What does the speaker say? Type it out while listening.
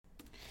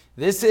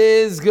This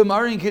is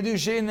Gemara in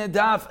Kiddushin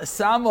Daf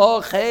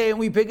Samach Hey, and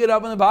we pick it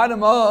up on the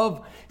bottom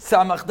of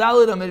Samach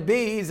Dalet Amid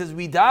Beis as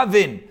we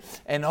daven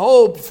and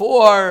hope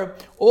for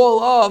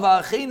all of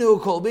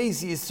Achinu Kol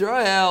Beis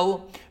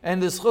Yisrael,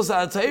 and the Schus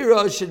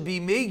HaTorah should be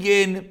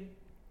megan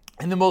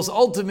in the most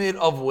ultimate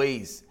of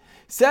ways.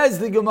 Says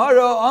the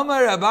Gemara,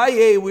 Amar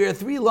Abaye, we are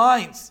 3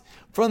 lines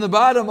from the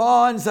bottom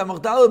on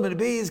Samach Dalet Amid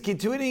Beis,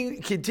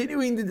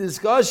 continuing the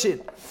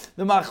discussion.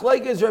 The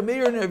Machlekes Rav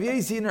Meir and Rav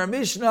Yesi in our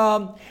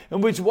Mishnah,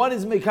 in which one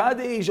is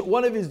Mekadesh,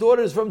 one of his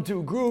daughters from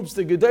 2 groups,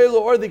 the Gedela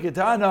or the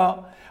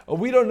Ketana.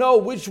 We don't know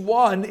which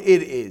one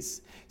it is.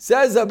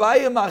 Says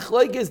Abaye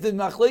Machlekes, the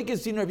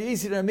Machlekes in Rav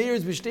Yesi and Rav Meir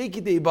is B'shtei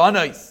Kitei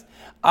Banais.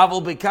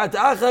 Aval Bekat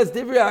Achas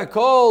Divrei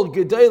HaKol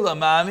Gedela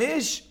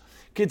Mamish,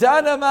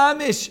 Ketana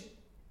Mamish,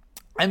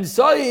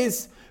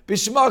 Emsois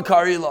B'shma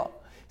Karila.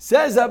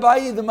 Says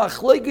Abaye, the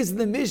Machlekes in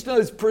the Mishnah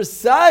is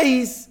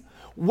precise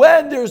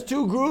when there's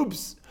 2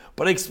 groups.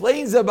 But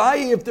explains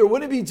Abaye, if there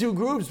wouldn't be 2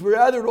 groups, but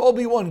rather it would all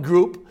be 1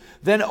 group,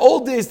 then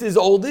oldest is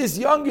oldest,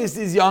 youngest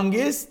is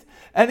youngest,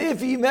 and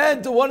if he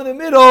meant the one in the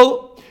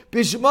middle,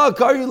 Bishma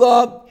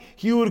Karila,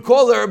 he would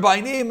call her by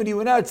name and he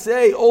would not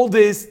say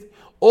oldest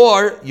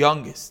or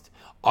youngest.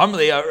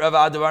 Abaye, Rav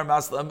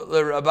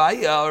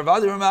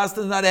Masla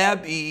is not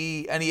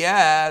happy, and he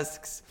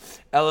asks,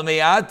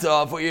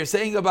 Elamayata, if what you're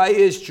saying Abaye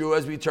is true,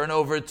 as we turn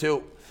over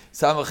to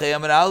Samachay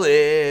Amar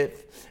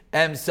Aleph,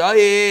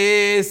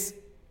 Emsayis,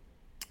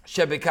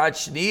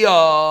 Shebekat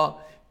Shniya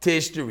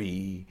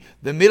Tishtari.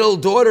 The middle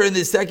daughter in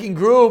the second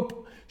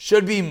group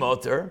should be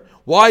mutter.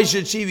 Why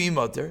should she be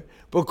mutter?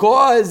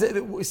 Because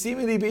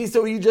seemingly based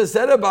on what you just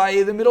said about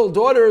it, the middle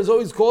daughter is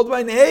always called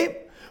by name.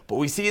 But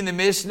we see in the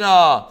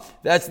Mishnah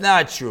that's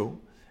not true.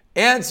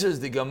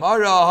 Answers the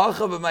Gemara,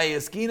 Hachav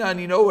Mayaskina,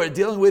 and you know what we're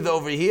dealing with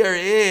over here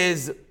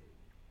is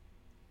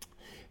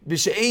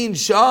B'she'ein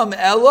Sham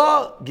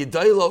Ella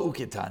Gedayla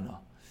Uketana.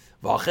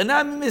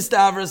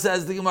 Mistavra,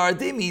 says the Gemara,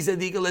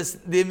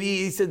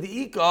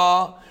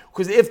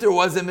 because if there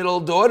was a middle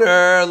daughter,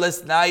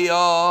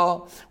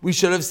 lesnaya, we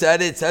should have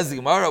said it. Says the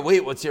Gemara,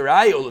 wait, what's your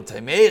ayah?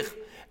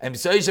 I'm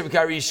sorry,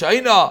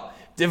 Shavkarishayna.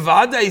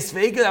 Devada is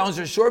fake, that one's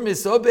for sure,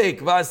 Misobek,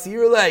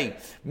 Vasirle,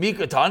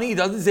 Mikatani, he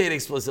doesn't say it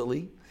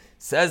explicitly.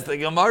 Says the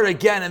Gemara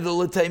again, and the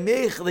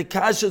Lataimech, the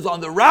kasha is on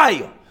the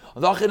raya.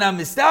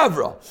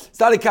 Mistavra. It's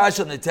not a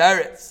kasha on the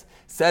teretz.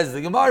 Says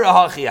the Gemara,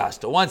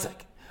 Hachiashta. 1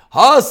 second.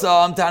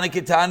 Hasam Tana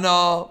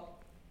Ketana,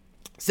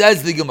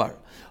 says the Gemara.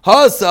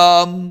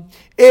 Hasam,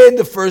 in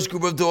the first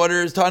group of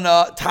daughters,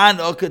 Tana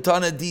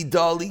Ketana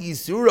Didali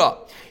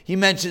Isura. He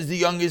mentions the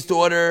youngest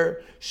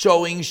daughter,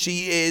 showing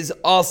she is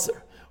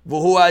Aser.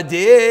 Vuhu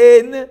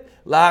Adin,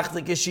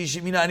 Lachlik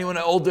Shishimina, anyone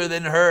older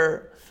than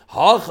her.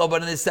 Hacha,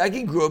 but in the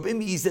second group, it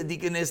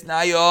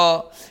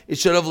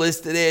should have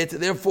listed it.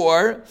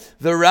 Therefore,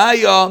 the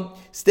Raya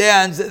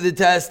stands the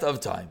test of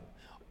time.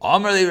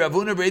 Amarli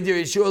Ravuna Bredi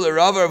Yeshua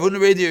Rava. Ravuna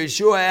Bredi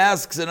Yeshua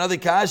asks another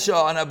kasha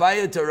on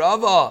Abaye to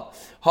Rava.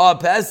 Ha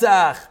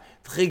Pesach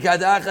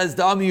Tchikadach as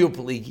Dami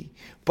Upligi.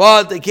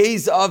 But the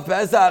case of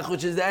Pesach,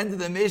 which is the end of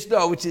the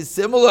Mishnah, which is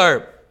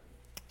similar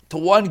to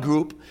 1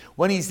 group,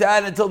 when he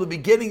said until the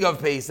beginning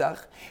of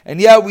Pesach, and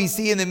yet we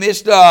see in the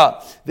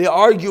Mishnah they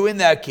argue in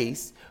that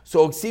case.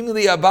 So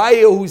seemingly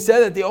Abaye, who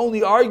said that they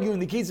only argue in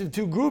the case of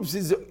 2 groups,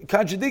 is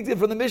contradicted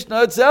from the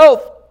Mishnah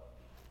itself.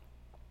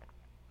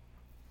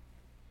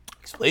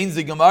 Explains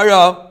the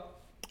Gemara,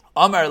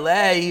 Amar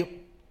Lei,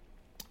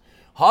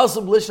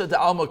 Hasab Lishna to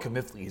Alma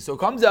Kamifli. So it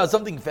comes out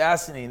something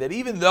fascinating, that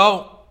even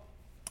though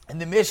in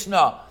the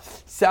Mishnah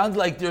sounds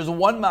like there's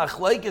 1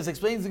 machlekes,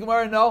 explains the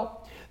Gemara, no.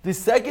 The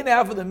second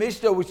half of the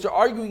Mishnah, which they're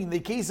arguing in the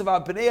case of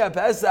Apanei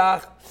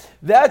Pesach,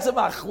 that's a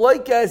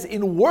machlekes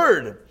in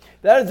word.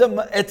 That is an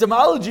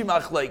etymology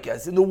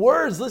machlekes. In the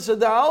words, Lisha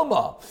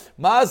Alma.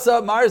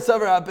 Masa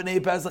Marsavar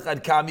Apanei Pesach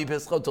ad Kami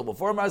Pesach until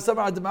before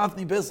Marsavar ad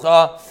Mafni Pesach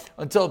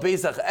until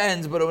Pesach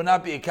ends, but it would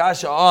not be a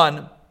kasha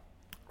on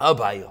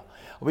Abaye.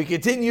 We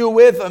continue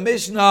with a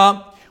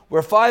Mishnah.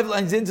 We're 5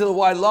 lines into the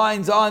wide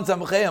lines on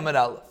Samachay Amar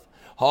Aleph.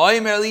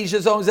 Ha'omer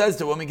Elisha's home says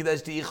to woman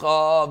Kedesh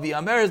Ticha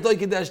v'Amer is like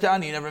Kedesh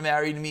Tani, you never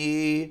married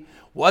me.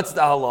 What's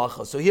the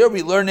halacha? So here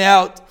we learn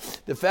out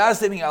the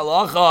fascinating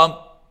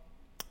halacha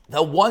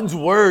that one's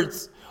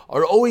words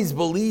are always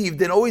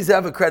believed and always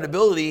have a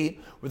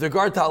credibility with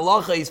regard to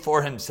halacha is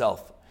for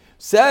himself.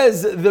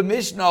 Says the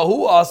Mishnah,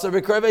 who asar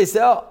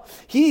b'krei.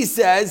 He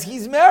says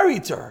he's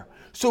married to her,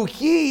 so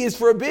he is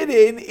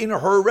forbidden in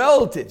her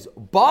relatives.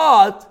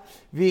 But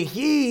the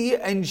he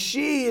and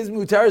she is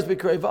mutaris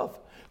b'krei,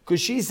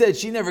 because she said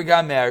she never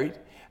got married,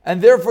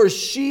 and therefore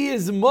she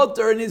is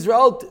mutar in his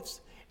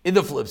relatives. In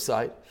the flip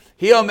side,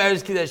 he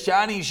marries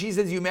Kidashani, she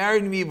says you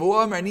married me,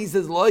 and he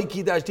says loy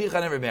Kidash Ticha,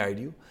 I never married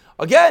you.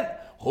 Again,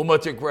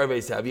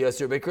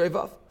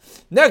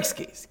 next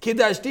case,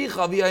 Kiddush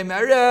Ticha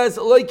v'Aimeres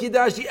loy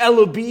Kiddush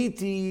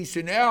Elobiti.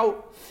 So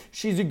now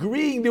she's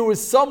agreeing there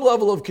was some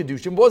level of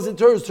Kiddushin, wasn't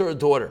hers to her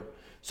daughter.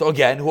 So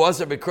again, who was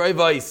her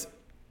Bekrevais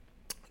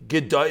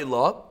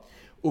Gedayla,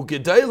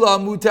 Ugedayla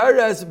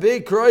Mutares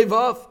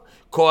Bekrevaf,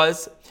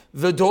 because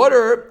the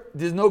daughter,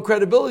 there's no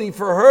credibility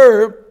for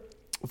her,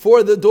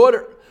 for the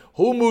daughter.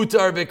 Hu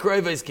mutar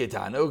b'krevas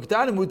ketana,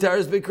 uktana mutar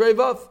is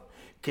b'krevav.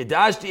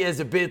 Kedashti as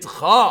a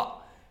bitcha.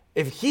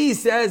 If he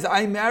says,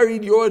 I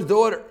married your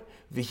daughter,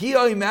 v'hi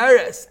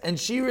oimeres, and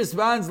she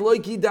responds, lo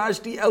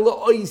kidashti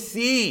ela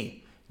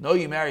oisi. No,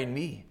 you married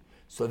me.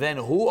 So then,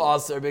 who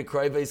asar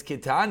b'krevas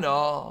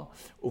ketana,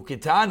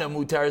 uketana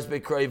mutar is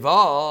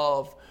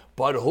b'krevav.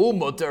 But who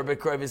mutar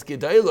b'krevas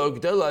kedayla,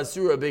 kedayla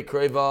asura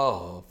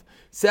b'krevav.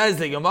 Says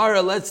the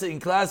Gemara, let's, in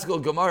classical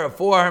Gemara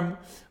form,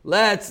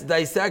 let's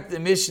dissect the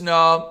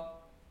Mishnah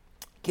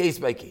case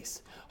by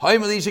case.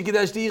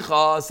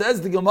 Says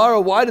the Gemara,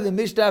 why did the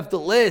Mishnah have to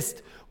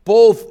list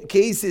both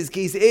cases,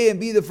 case A and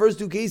B, the first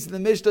two cases in the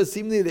Mishnah,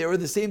 seemingly they were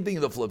the same thing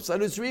on the flip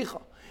side.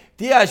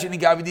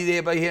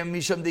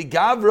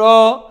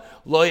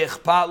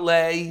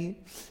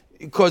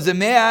 Because a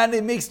man,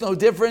 it makes no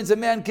difference, a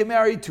man can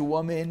marry two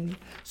women.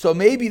 So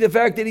maybe the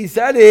fact that he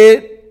said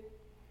it,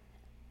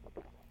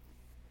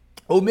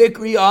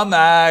 Umikri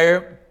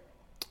Amar,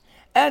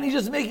 and he's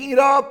just making it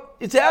up.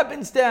 It's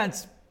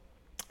happenstance.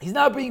 He's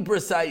not being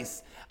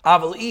precise.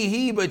 Aval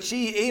ihi, but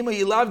she, Ema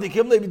Yilav de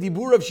Kimle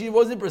B'diburav, she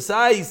wasn't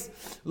precise.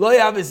 Lo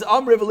Yavis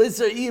Amr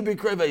V'Lisser Iya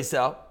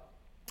B'Krevaisa.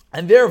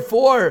 And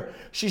therefore,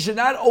 she should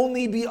not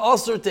only be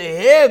usher to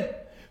him,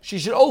 she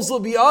should also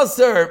be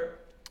usher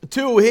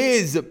to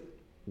his,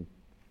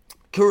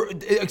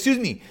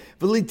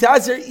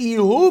 V'Litaser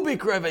Ihu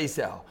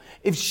B'Krevaisa.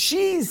 If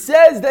she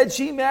says that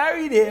she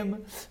married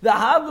him, the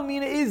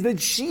Havamina is that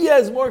she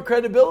has more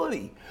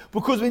credibility.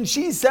 Because when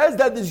she says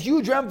that, there's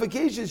huge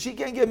ramifications. She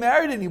can't get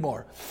married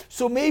anymore.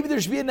 So maybe there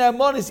should be an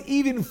Namanis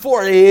even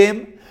for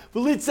him.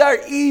 He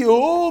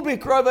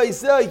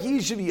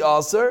should be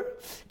Aser.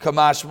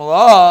 Kamash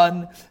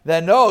Malan.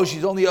 Then no,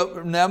 she's only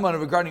Naman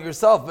regarding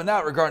herself, but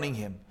not regarding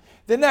him.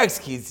 The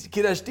next case,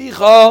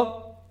 Kidashticha.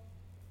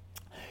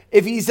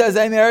 If he says,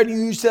 I married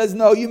you, she says,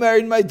 no, you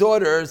married my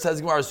daughter,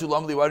 says Gemara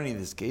Sulamli, why do you need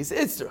this case?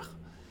 It's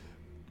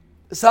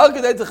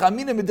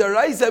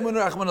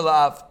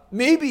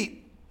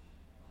maybe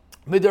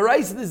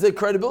Midaraisa, there's a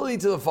credibility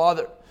to the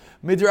father.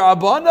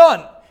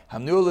 Midarabanan,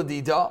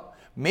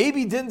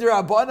 maybe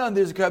Dindarabanan,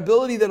 there's a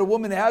credibility that a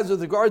woman has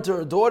with regard to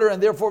her daughter,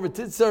 and therefore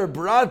V'titzar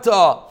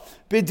Brata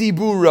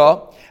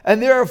B'dibura,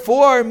 and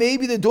therefore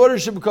maybe the daughter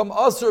should become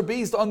usher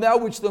based on that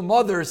which the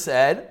mother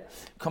said.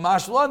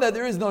 Kamashlan, that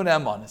there is no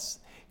namanis.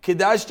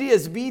 Kedashti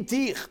as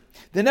bitich.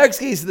 The next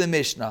case of the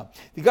Mishnah.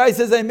 The guy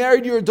says, I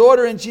married your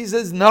daughter, and she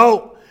says,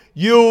 no,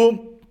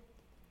 you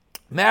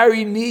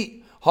married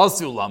me.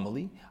 Hasul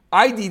lamali.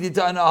 I did it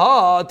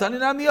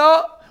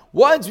taninamiya.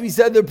 Once we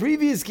said the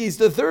previous case,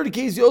 the third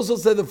case, you also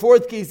said the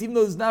fourth case, even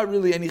though there's not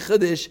really any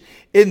chiddush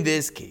in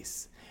this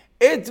case.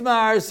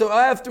 Itmar, so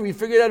after we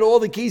figured out all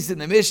the cases in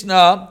the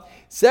Mishnah,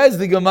 says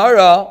the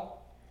Gemara,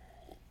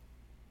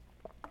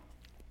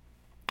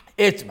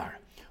 Itmar.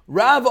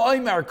 Rav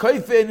Oimar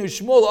Koifen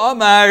Ushmul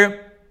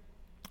Amar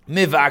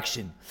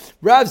Mivakshin.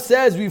 Rav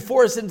says we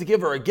force him to give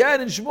her a get,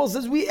 and Shmuel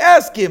says we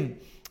ask him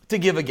to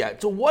give a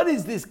get. So what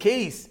is this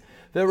case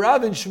that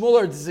Rav and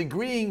Shmuel are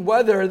disagreeing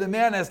whether the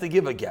man has to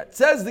give a get?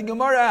 Says the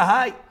Gemara,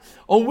 hi.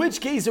 On which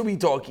case are we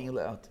talking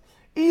about?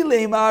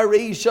 Ilema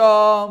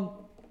Reisha.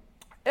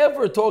 If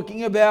we're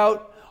talking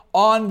about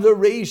on the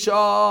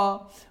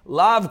Reisha,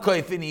 Lav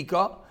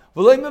Koifenika,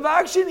 V'lei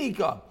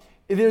Mivakshinika.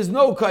 There's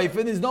no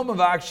kaifin, there's no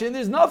mavakshin,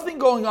 there's nothing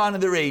going on in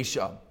the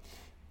Reisha.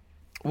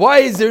 Why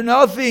is there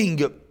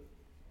nothing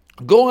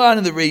going on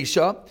in the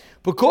Reisha?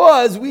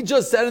 Because we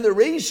just said in the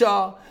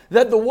Reisha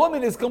that the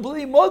woman is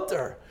completely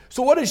mutter.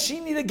 So what does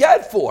she need a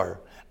get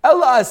for?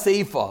 Ella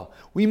Seifa.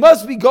 We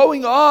must be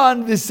going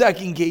on the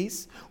second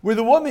case where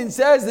the woman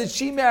says that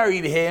she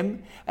married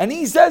him and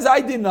he says,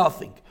 I did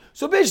nothing.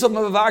 So Bishlam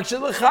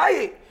Mavakshin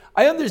L'chaye.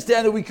 I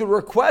understand that we could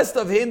request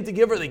of him to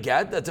give her the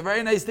get. That's a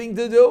very nice thing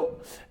to do.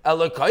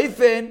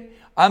 Elakaifin,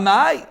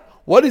 amai.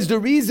 What is the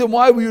reason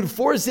why we would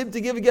force him to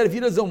give a get if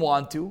he doesn't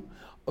want to?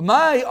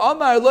 Amai,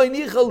 amar loy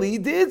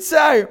nichali did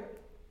sir.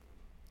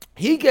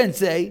 He can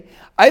say,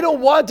 I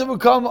don't want to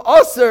become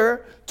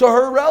usher to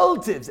her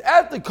relatives.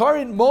 At the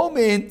current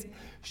moment,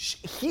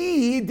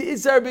 he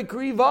is our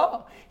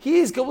bikriva. He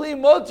is completely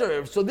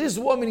mutter. So this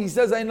woman, he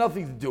says, I have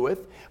nothing to do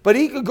with. But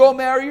he could go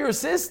marry your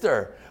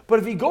sister. But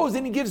if he goes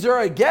and he gives her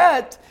a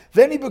get,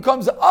 then he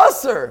becomes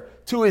usher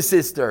to his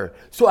sister.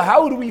 So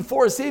how do we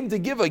force him to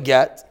give a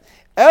get?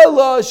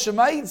 Ella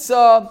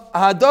shemaitza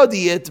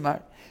hadadi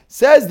itmar.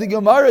 Says the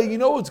Gemara, you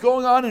know what's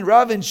going on in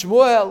Rav and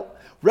Shmuel?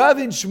 Rav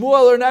and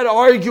Shmuel are not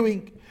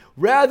arguing.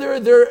 Rather,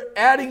 they're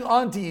adding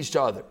on to each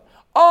other.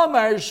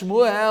 Amar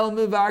Shmuel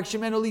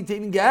mivakshim and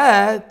olitain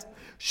get.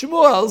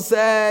 Shmuel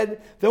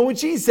said that when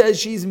she says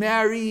she's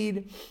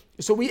married,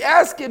 so we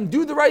ask him,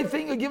 do the right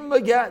thing or give him a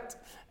get.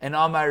 And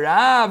Amar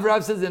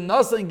Rav says, in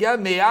Nasan get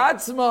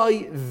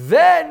me'atzmai,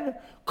 then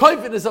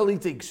koifin is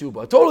alitik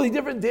ksuba. Totally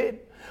different din.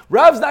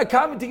 Rav's not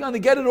commenting on the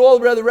get at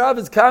all, rather Rav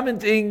is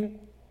commenting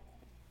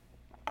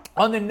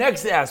on the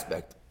next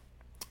aspect.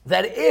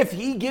 That if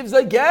he gives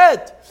a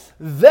get,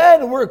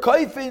 then we're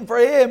koifin for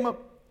him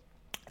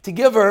to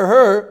give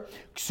her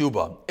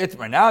ksuba. It's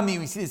marnami.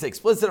 We see this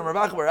explicit. Amar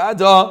Rav Acha bar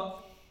Ada,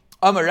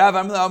 Amar Rav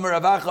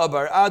Acha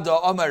bar Ada,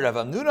 Amar Rav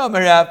Amnuna,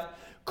 Amar Rav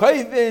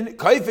Kaifin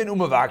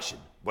umavakshin.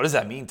 What does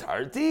that mean?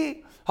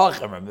 Tarti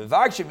hachamar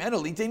mavakshin and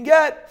alitain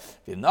get.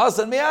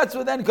 V'nasan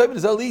me'atzva then kaifin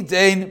is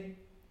alitain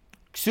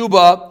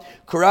ksuba,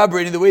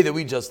 corroborating the way that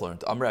we just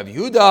learned. Amar Rav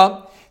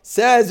Yehuda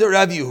says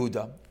Rav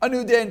Yehuda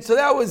Anudin. So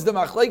that was the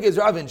machlekes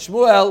Rav and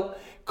Shmuel.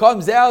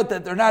 Comes out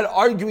that they're not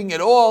arguing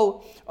at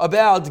all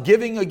about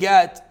giving a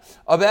get,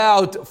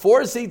 about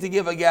forcing to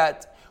give a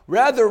get.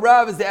 Rather,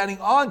 Rav is adding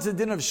on to the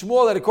din of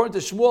Shmuel that according to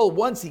Shmuel,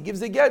 once he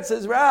gives a get,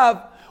 says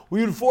Rav,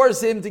 we would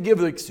force him to give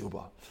the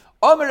ksuba.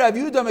 Amar Rav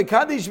Yehuda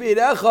mekadosh ve'ed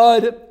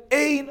echad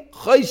ein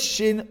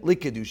chayshin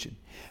likedushin.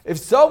 If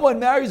someone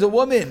marries a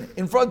woman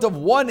in front of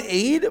one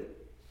aid,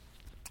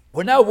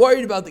 we're not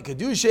worried about the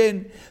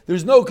Kiddushin.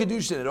 There's no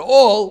Kiddushin at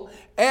all,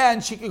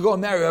 and she can go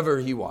and marry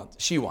whoever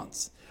she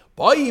wants.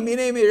 But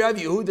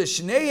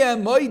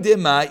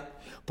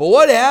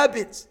what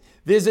happens?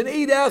 There's an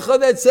Eid Echad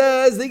that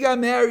says they got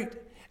married,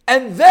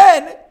 and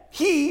then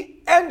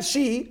he and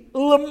she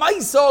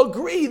l'maisa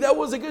agree that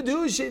was a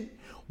Kiddushin.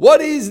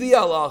 What is the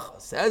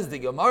halacha? Says the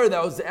Gemara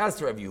that was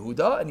asked Rav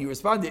Yehuda, and he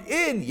responded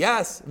in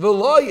yes,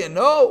 v'lo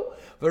no,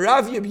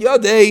 v'Rav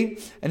Yadei,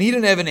 and he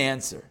didn't have an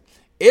answer.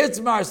 It's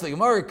Mars. The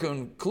Gemara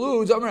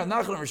concludes, Amar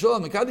Nachman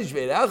Risholam Mekadosh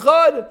ve'ed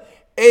Echad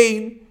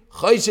ein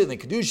chayshin the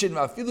Kiddushin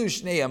v'afilu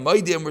shnei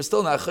hamaydim. We're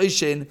still not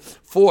chayshin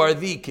for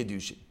the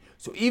Kiddushin.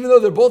 So even though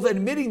they're both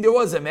admitting there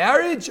was a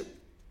marriage,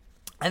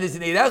 and there's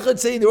an Eid Echad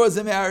saying there was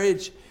a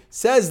marriage,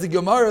 says the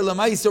Gemara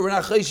Lamaisa we're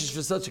not chayshin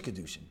for such a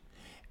Kiddushin.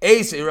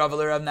 Eisei Rav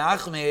Rav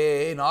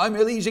Nachman. I'm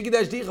really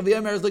Shekadash Dicha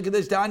v'Yemer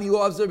Shekadash Tani who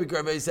observe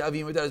B'Kar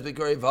V'Yisavim Mutaras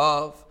B'Kar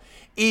Vav.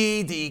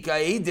 If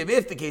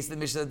the case of the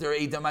Mishnah that there are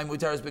Eidim, my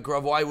Mutaras B'Kar,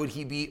 why would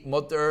he be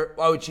mutter?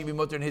 Why would she be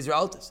mutter in his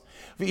relatives?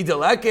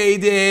 V'Idalek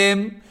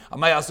Eidim,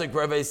 am I also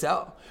B'Kar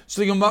V'Yisavim?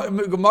 So the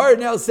Gemara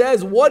now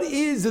says, what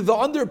is the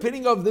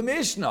underpinning of the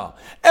Mishnah?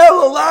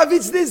 El Alav,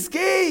 it's this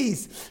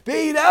case.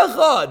 Be'id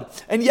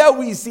Echad. And yet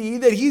we see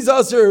that he's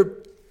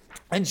Aser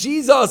and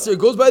she's Aser.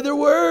 Goes by their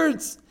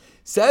words.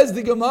 Says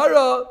the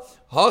Gemara,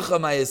 Hacha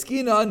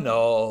Mayeskina,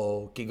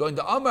 no. Going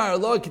to Amar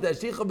Allah,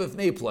 Kitashticha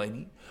B'fnei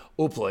Pliny,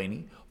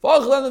 Upliny.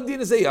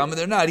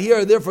 They're not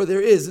here, therefore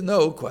there is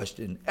no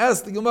question.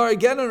 Ask the Gemara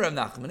again on Rav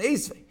Nachman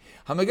Esvei.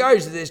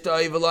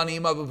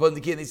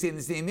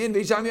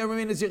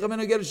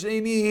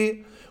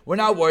 We're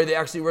not worried they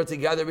actually were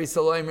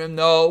together.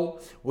 No,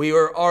 we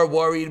are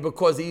worried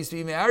because they used to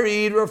be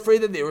married. We're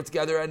afraid that they were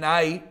together at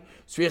night.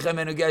 Says, if there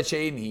are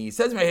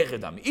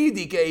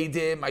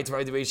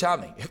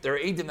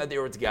Eidim that they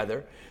were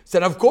together,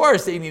 then of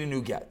course they need a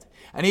new get.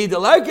 And he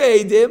like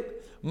Eidim,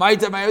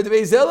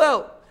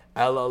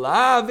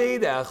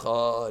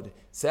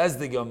 says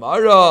the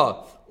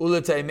Gemara,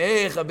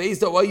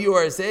 based on what you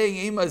are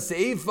saying, Ima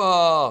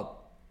Seifa.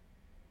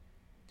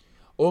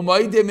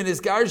 Umaydim in his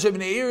Garsha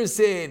b'nei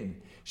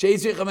Irisin.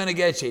 Sheis v'chamen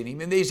aget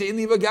shenim. And they shein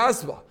liva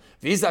gaspa.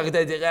 V'isach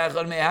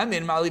de'tirechon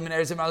mehamin ma'alim in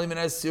Erisin ma'alim in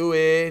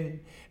Asuin.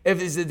 If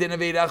this is a din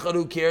of Eid Echad,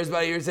 who cares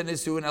about Irisin and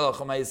Asuin?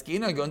 Elacham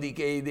ha'eskina gondi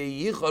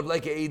ke'edei yichod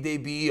like ke'edei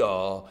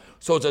biyah.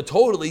 So it's a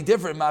totally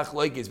different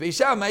machlokes.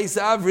 Beisham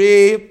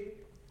ha'isavri.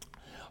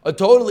 A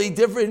totally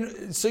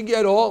different sugya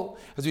at all.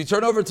 As we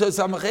turn over to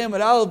Samachem and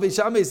Al,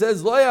 Beishameh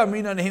says,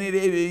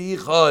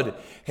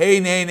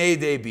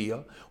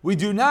 we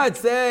do not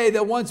say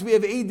that once we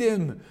have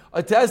Eidim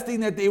attesting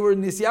that they were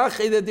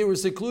Nisyache, that they were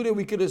secluded,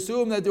 we could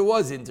assume that there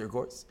was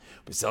intercourse.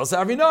 But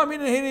Umaydim,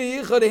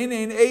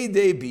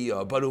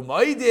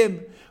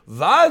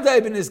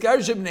 Vaday ben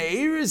Iskarshim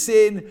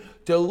Neirisin,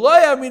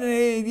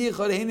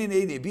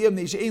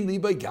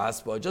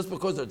 just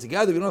because they're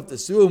together, we don't have to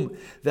assume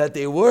that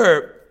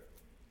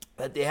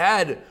they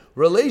had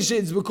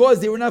relations because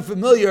they were not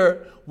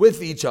familiar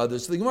with each other.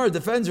 So the Gemara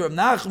defends Rav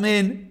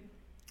Nachman,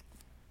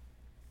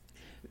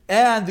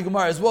 and the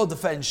Gemara as well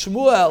defends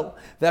Shmuel,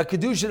 that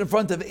Kiddushin in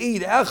front of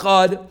Eid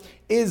Echad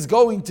is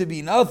going to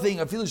be nothing.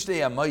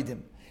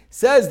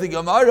 Says the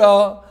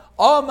Gemara,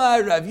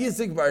 Amar Rav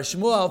Yisik bar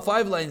Shmuel,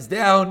 5 lines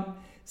down,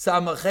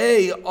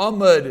 Samachei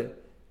Amar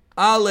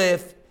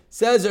Aleph,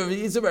 says Rav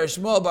Yisik bar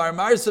Shmuel, bar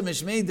Marsa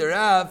Mishmei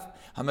Derav,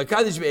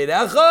 HaMakadosh Be'ed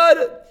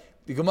Echad.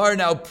 The Gemara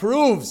now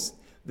proves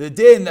the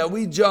din that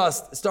we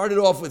just started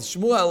off with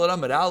Shmuel and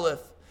Amar Aleph.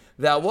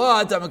 That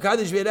what?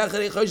 HaMakadosh Be'ed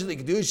Echad Eichosh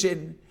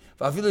L'Kedushin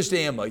V'afilu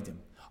Shnei Amaydim.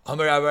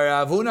 Amar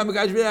Avuna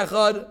HaMakadosh Be'ed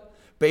Echad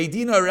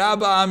Beidina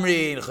Rabba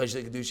Amri Eichosh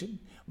L'Kedushin.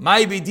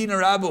 My Beidina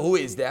Rabba, who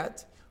is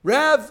that?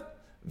 Rav.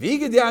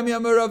 V'igadiami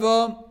Amar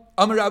Rabba.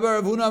 Amar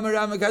Rabba Avuna Amar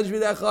Rabba HaMakadosh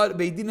Be'ed Echad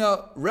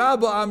Beidina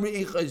Rabba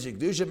Amri Eichosh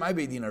L'Kedushin. My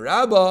Beidina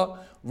Rabba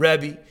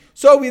Rebbe.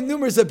 So we have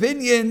numerous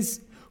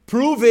opinions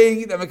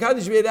proving that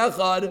Mekadosh Be'ed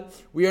Echad,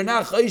 we are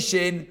not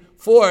chayshin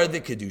for the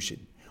Kiddushin.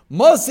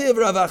 Masiv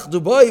Rav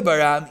Achdubai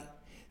Barami,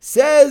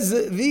 says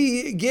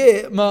the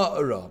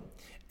Gemara,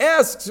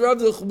 asks Rav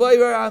Achdubai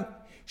Barami,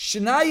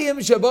 Shnayim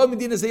Shabbat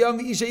Medina Sayam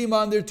Isha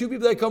Iman, there are 2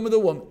 people that come with a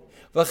woman.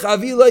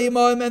 V'chavila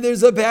Imam, and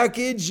there's a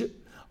package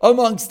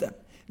amongst them.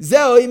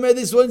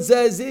 This one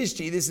says,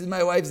 Ishti, this is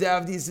my wife's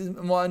avdi, this is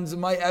one's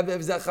my avdi,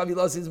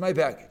 chavilas is my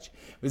package.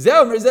 She's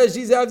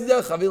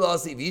avdi,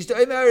 chavilasi, v'ishta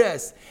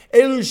imeres.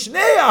 Elu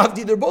shnei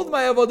avdi, they're both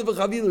my avdi,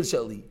 v'chavilu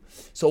shali.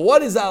 So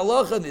what is the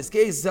halacha in this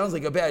case? It sounds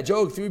like a bad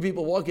joke. Three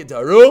people walk into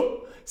a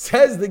room.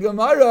 Says the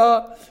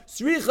Gemara,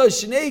 Sricha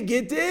shnei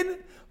gitin,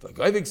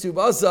 v'gayvik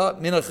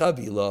subasa min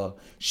chavila.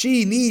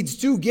 She needs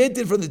 2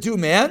 gitin from the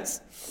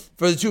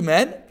 2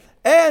 men,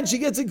 and she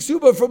gets a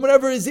ksuba from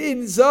whatever is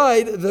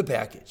inside the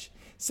package.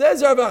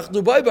 Says Rav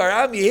Achdubai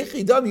Barami,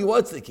 Hechidami,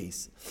 what's the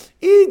case?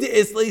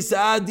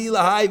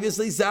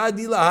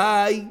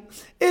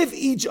 If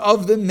each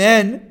of the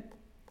men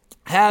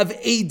have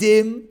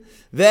edim,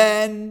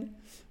 then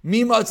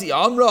Mimati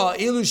Amra,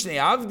 Elu Shnei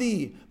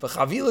Avdi,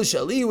 V'chavila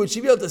Shali, would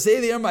she be able to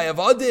say they are my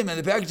avadim and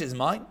the package is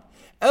mine?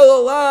 It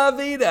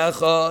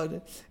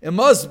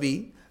must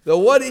be that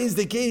what is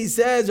the case,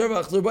 says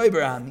Rav Achdubai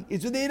Barami,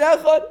 it's with Eid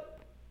Echad.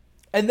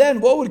 And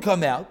then what would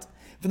come out?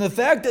 From the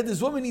fact that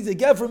this woman needs a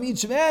get from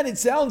each man, it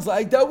sounds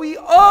like that we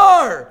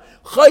are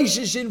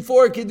chayshishin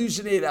for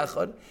Kiddushin Eid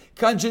Echad,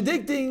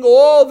 contradicting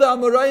all the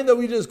Amoraim that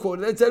we just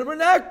quoted. That said, we're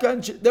not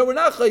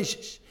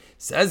chayshish.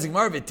 Says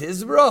Gemara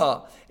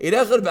v'tizbra, Eid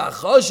Echad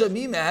b'achasha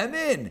mi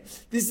mehamin.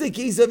 This is the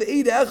case of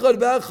Eid Echad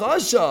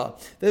b'achasha.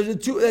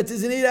 That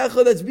is an Eid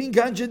Echad that's being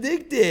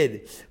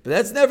contradicted. But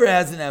that's never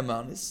has an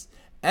amanis.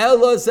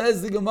 Ella,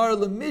 says the Gemara,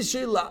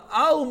 l'mishir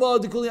la'alma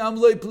d'kuli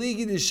amloi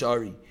pligi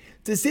d'shari.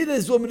 To say that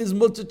this woman is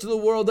mutter to the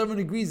world,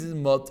 everyone agrees is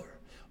mutter.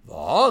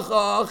 That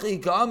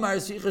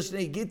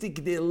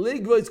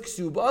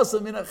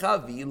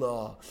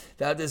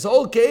this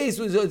whole case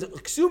was a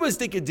ksuba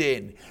stick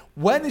in.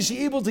 When is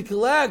she able to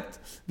collect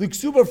the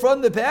ksuba from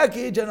the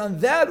package? And on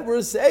that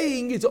we're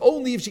saying it's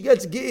only if she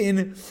gets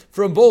in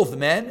from both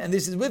men. And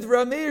this is with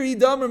Ramiri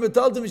Damar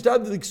Metaltim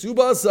Mishtab the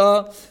ksuba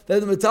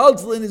that the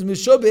metaltlin is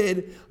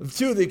mishubed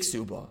to the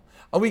ksuba.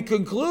 And we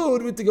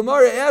conclude with the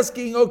Gemara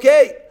asking,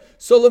 okay,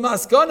 so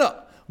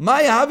lemaskana,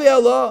 my have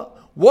Allah.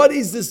 What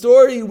is the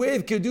story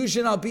with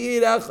Kiddushin al pi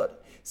Eid Echad?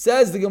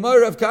 Says the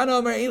Gemara, Rav Kahana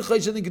Amar ein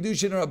chayshin the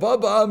Kiddushin, or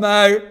Abba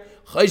Amar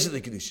chayshin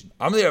the Kiddushin.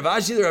 Amar Rav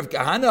Ashi the Rav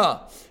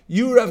Kahana.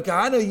 You Rav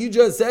Kahana, you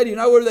just said you're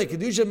not worried that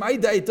Kiddushin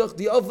might die toch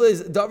the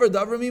oflis davar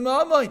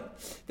mimamain,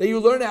 that you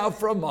learn out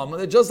from Mammon.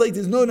 That just like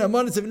there's no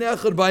nemanis of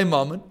Echad by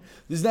Mammon,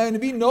 there's not going to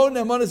be no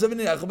nemanis of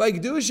Echad by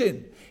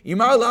Kiddushin.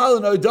 Imar la'al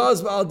no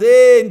das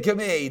ba'aldin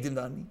kamei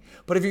dimdani.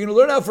 But if you're going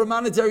to learn out from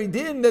monetary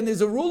din, then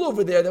there's a rule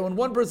over there that when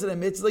one person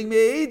admits, like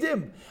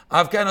me'edim,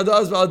 avkan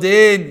adas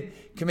ba'aldin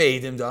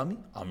kameidim dami.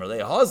 Amar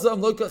le'hasam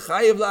lo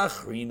kachayev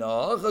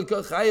la'achrina,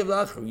 kachayev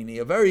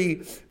la'achrina. A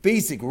very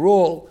basic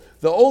rule.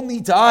 The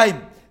only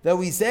time that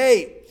we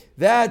say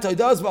that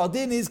adas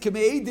ba'aldin is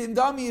kameidim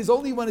dami is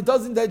only when it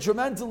doesn't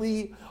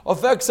detrimentally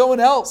affect someone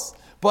else.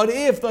 But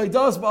if the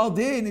adas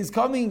ba'aldin is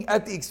coming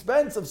at the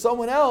expense of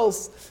someone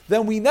else,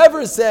 then we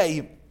never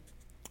say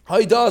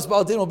Haidas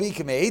Baldin will be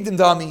Kameidim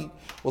Dami.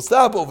 We'll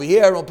stop over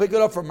here. We'll pick it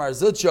up from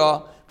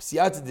Marzutcha,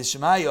 Psiyata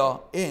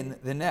Dishmaya in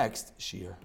the next Shir.